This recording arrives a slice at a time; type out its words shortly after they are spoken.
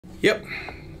Yep,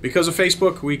 because of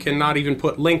Facebook, we cannot even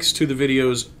put links to the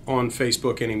videos on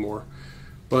Facebook anymore.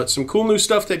 But some cool new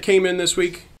stuff that came in this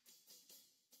week.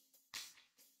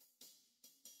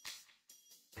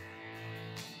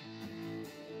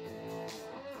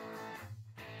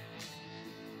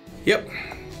 Yep,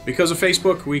 because of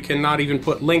Facebook, we cannot even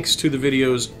put links to the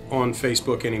videos on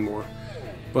Facebook anymore.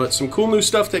 But some cool new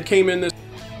stuff that came in this.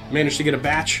 Managed to get a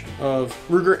batch of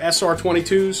Ruger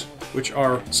SR22s, which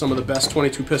are some of the best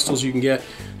 22 pistols you can get.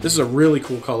 This is a really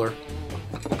cool color.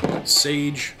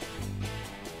 Sage.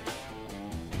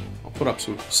 I'll put up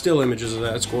some still images of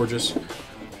that, it's gorgeous.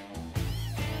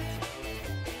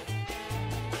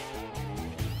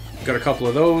 Got a couple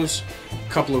of those.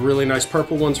 A couple of really nice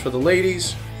purple ones for the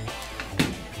ladies.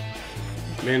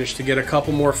 Managed to get a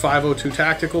couple more 502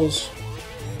 Tacticals.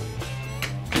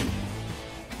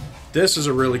 This is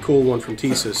a really cool one from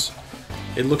Thesis.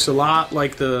 It looks a lot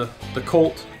like the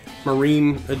Colt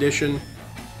Marine edition,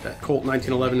 that Colt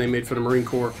 1911 they made for the Marine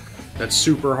Corps. That's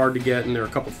super hard to get, and they're a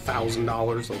couple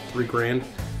 $1,000, like $3 grand.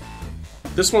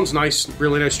 This one's nice,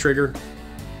 really nice trigger.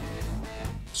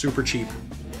 Super cheap,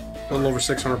 a little over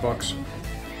 600 bucks.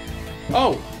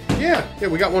 Oh, yeah,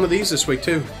 we got one of these this week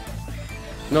too.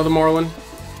 Another Marlin,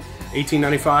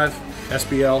 1895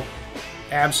 SBL,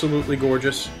 absolutely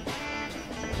gorgeous.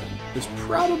 This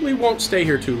probably won't stay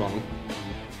here too long.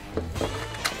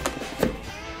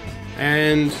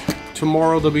 And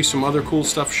tomorrow there'll be some other cool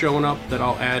stuff showing up that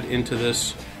I'll add into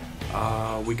this.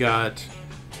 We got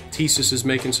Thesis is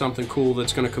making something cool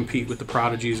that's going to compete with the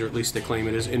Prodigies, or at least they claim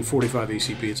it is, in 45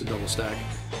 ACP. It's a double stack.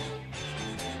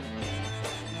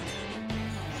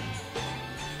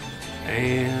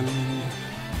 And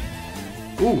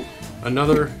ooh,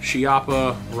 another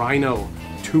Schiappa Rhino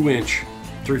 2-inch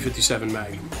 357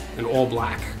 Magnum. In all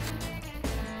black.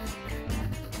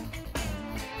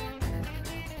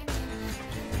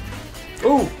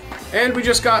 Ooh, and we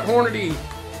just got Hornady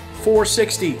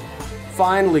 460.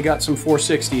 Finally got some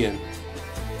 460 in.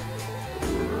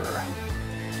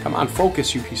 Come on,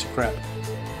 focus, you piece of crap.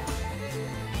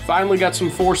 Finally got some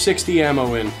 460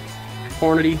 ammo in.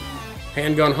 Hornady,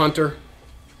 Handgun Hunter.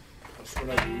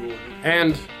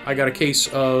 And I got a case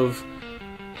of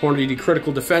Hornady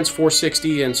Critical Defense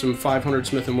 460 and some 500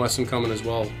 Smith & Wesson coming as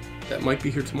well. That might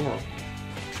be here tomorrow.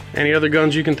 Any other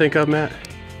guns you can think of, Matt?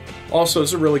 Also,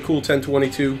 it's a really cool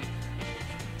 1022.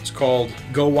 It's called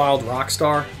Go Wild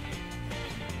Rockstar.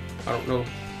 I don't know.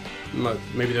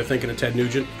 Maybe they're thinking of Ted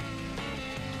Nugent.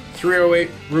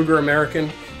 308 Ruger American.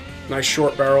 Nice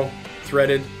short barrel,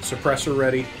 threaded, suppressor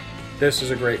ready. This is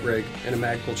a great rig and a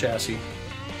Magpul chassis.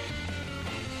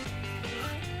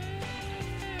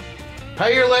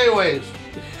 Pay your layaways.